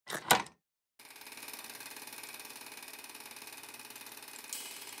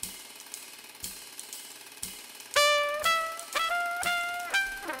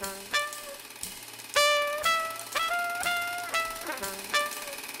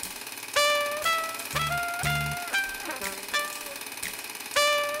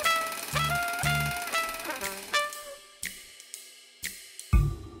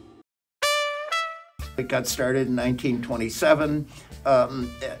It got started in 1927, and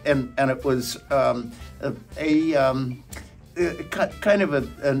it was kind of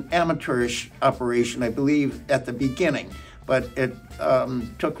an amateurish operation, I believe, at the beginning. But it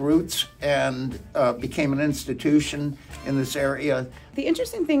took roots and became an institution in this area. The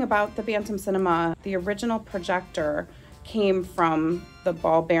interesting thing about the Bantam Cinema, the original projector came from the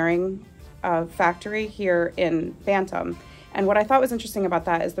ball bearing factory here in Bantam. And what I thought was interesting about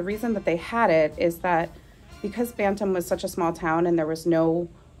that is the reason that they had it is that because Bantam was such a small town and there was no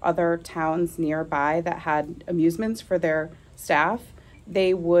other towns nearby that had amusements for their staff,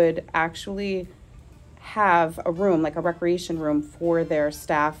 they would actually have a room, like a recreation room for their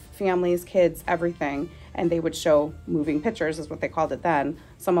staff, families, kids, everything. And they would show moving pictures, is what they called it then.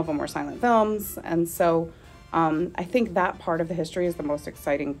 Some of them were silent films. And so I think that part of the history is the most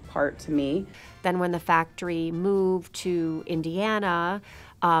exciting part to me. Then when the factory moved to Indiana,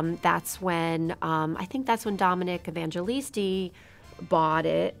 that's when, I think that's when Dominic Evangelisti bought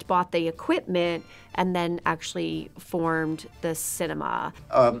the equipment, and then actually formed the cinema.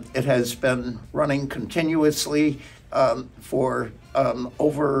 It has been running continuously for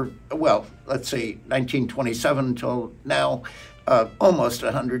over, well, let's say 1927 until now, almost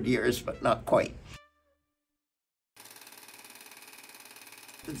 100 years, but not quite.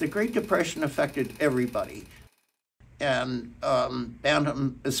 The Great Depression affected everybody, and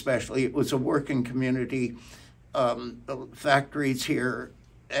Bantam especially. It was a working community. Factories here,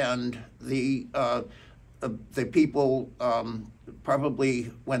 and the people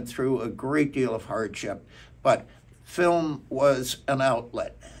probably went through a great deal of hardship, but film was an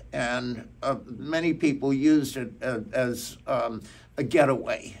outlet, and many people used it as a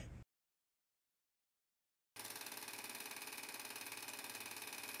getaway.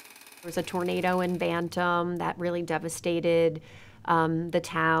 There was a tornado in Bantam that really devastated the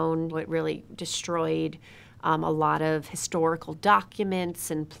town. It really destroyed a lot of historical documents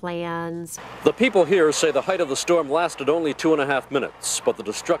and plans. The people here say the height of the storm lasted only 2.5 minutes, but the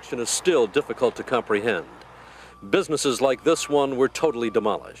destruction is still difficult to comprehend. Businesses like this one were totally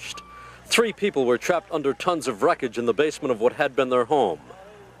demolished. 3 people were trapped under tons of wreckage in the basement of what had been their home.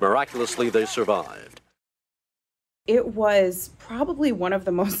 Miraculously, they survived. It was probably one of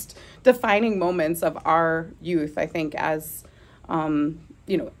the most defining moments of our youth, I think, as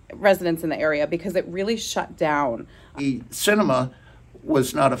residents in the area, because it really shut down. The cinema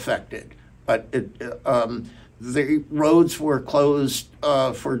was not affected, but the roads were closed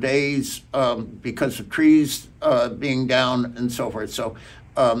for days because of trees being down and so forth. So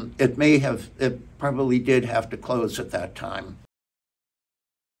it probably did have to close at that time.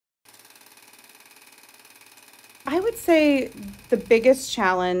 I would say the biggest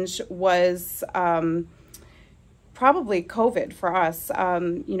challenge was probably COVID for us.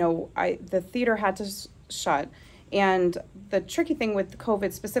 The theater had to shut. And the tricky thing with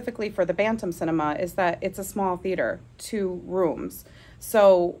COVID, specifically for the Bantam Cinema, is that it's a small theater, 2 rooms.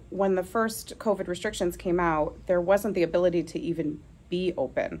 So when the first COVID restrictions came out, there wasn't the ability to even be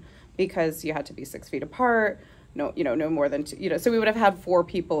open because you had to be 6 feet apart. No more than 2, so we would have had 4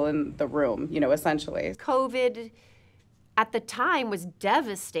 people in the room, essentially. COVID at the time was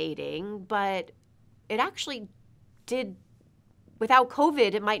devastating, but it actually did, without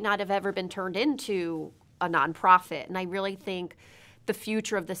COVID, it might not have ever been turned into a nonprofit. And I really think the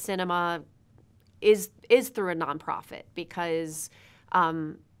future of the cinema is through a nonprofit, because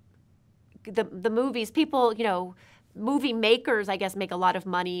the movies, people, movie makers, I guess, make a lot of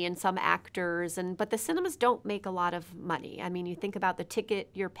money, and some actors, but the cinemas don't make a lot of money. I mean, you think about the ticket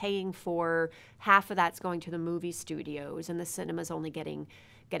you're paying for, half of that's going to the movie studios, and the cinema's only getting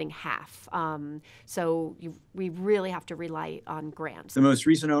half. So we really have to rely on grants. The most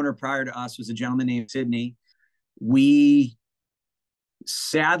recent owner prior to us was a gentleman named Sidney. We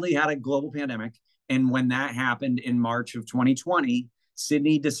sadly had a global pandemic, and when that happened in March of 2020,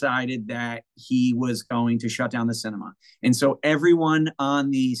 Sidney decided that he was going to shut down the cinema. And so everyone on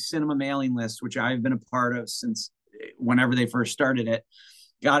the cinema mailing list, which I've been a part of since whenever they first started it,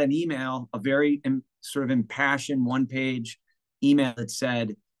 got an email, a very sort of impassioned 1-page email that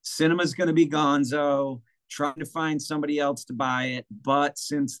said, cinema's going to be gonzo, trying to find somebody else to buy it. But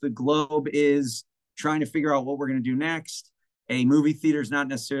since the Globe is trying to figure out what we're going to do next, a movie theater is not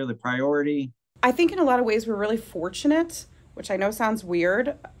necessarily the priority. I think in a lot of ways we're really fortunate, which I know sounds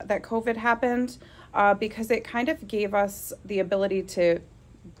weird, that COVID happened, because it kind of gave us the ability to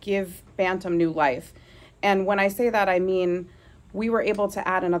give Bantam new life. And when I say that, I mean we were able to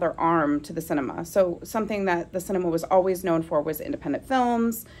add another arm to the cinema. So something that the cinema was always known for was independent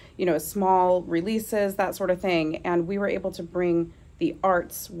films, small releases, that sort of thing. And we were able to bring the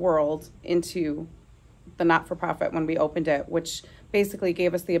arts world into the not-for-profit when we opened it, which basically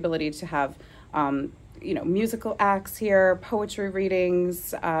gave us the ability to have musical acts here, poetry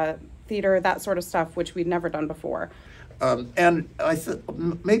readings, theater, that sort of stuff, which we'd never done before. And I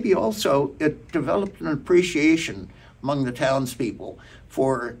maybe also it developed an appreciation among the townspeople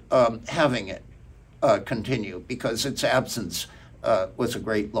for having it continue, because its absence was a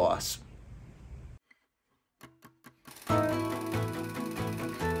great loss.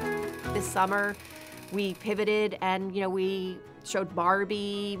 This summer, we pivoted and, we showed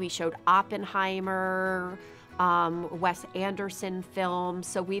Barbie, we showed Oppenheimer, Wes Anderson films.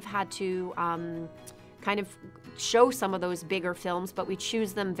 So we've had to kind of show some of those bigger films, but we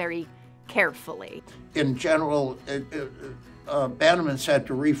choose them very carefully. In general, Bantam has had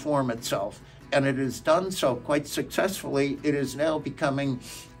to reform itself, and it has done so quite successfully. It is now becoming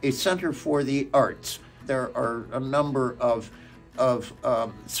a center for the arts. There are a number of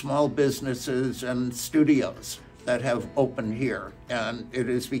small businesses and studios that have opened here, and it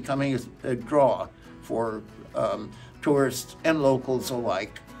is becoming a draw for tourists and locals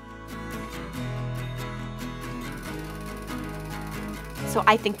alike. So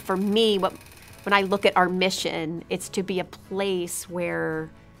I think for me, when I look at our mission, it's to be a place where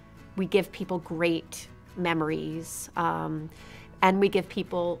we give people great memories, and we give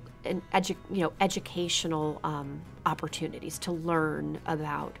people educational opportunities to learn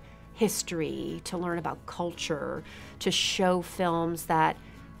about history, to learn about culture, to show films that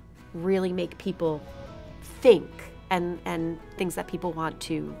really make people think, and things that people want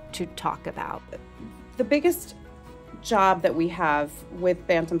to talk about. The biggest job that we have with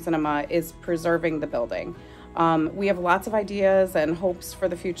Bantam Cinema is preserving the building. We have lots of ideas and hopes for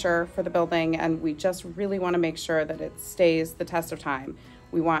the future for the building, and we just really want to make sure that it stays the test of time.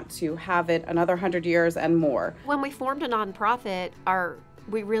 We want to have it another 100 years and more. When we formed a nonprofit,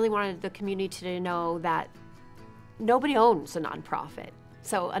 we really wanted the community to know that nobody owns a nonprofit.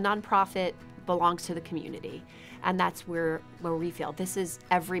 So a nonprofit belongs to the community, and that's where we feel this is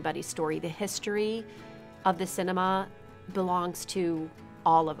everybody's story. The history of the cinema belongs to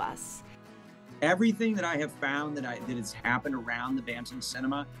all of us. Everything that I have found that has happened around the Bantam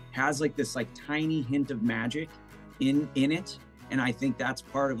Cinema has this tiny hint of magic in it, and I think that's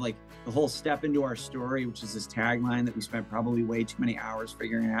part of the whole step into our story, which is this tagline that we spent probably way too many hours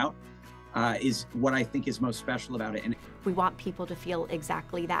figuring out, is what I think is most special about it. And we want people to feel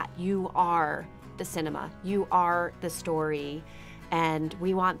exactly that. You are the cinema. You are the story. And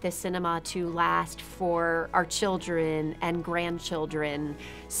we want this cinema to last for our children and grandchildren.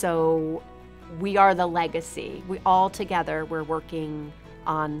 So we are the legacy. We all together, we're working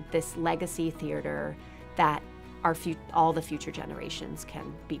on this legacy theater that all the future generations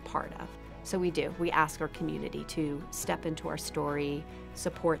can be part of. So we do. We ask our community to step into our story,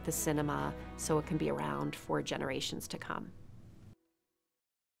 support the cinema so it can be around for generations to come.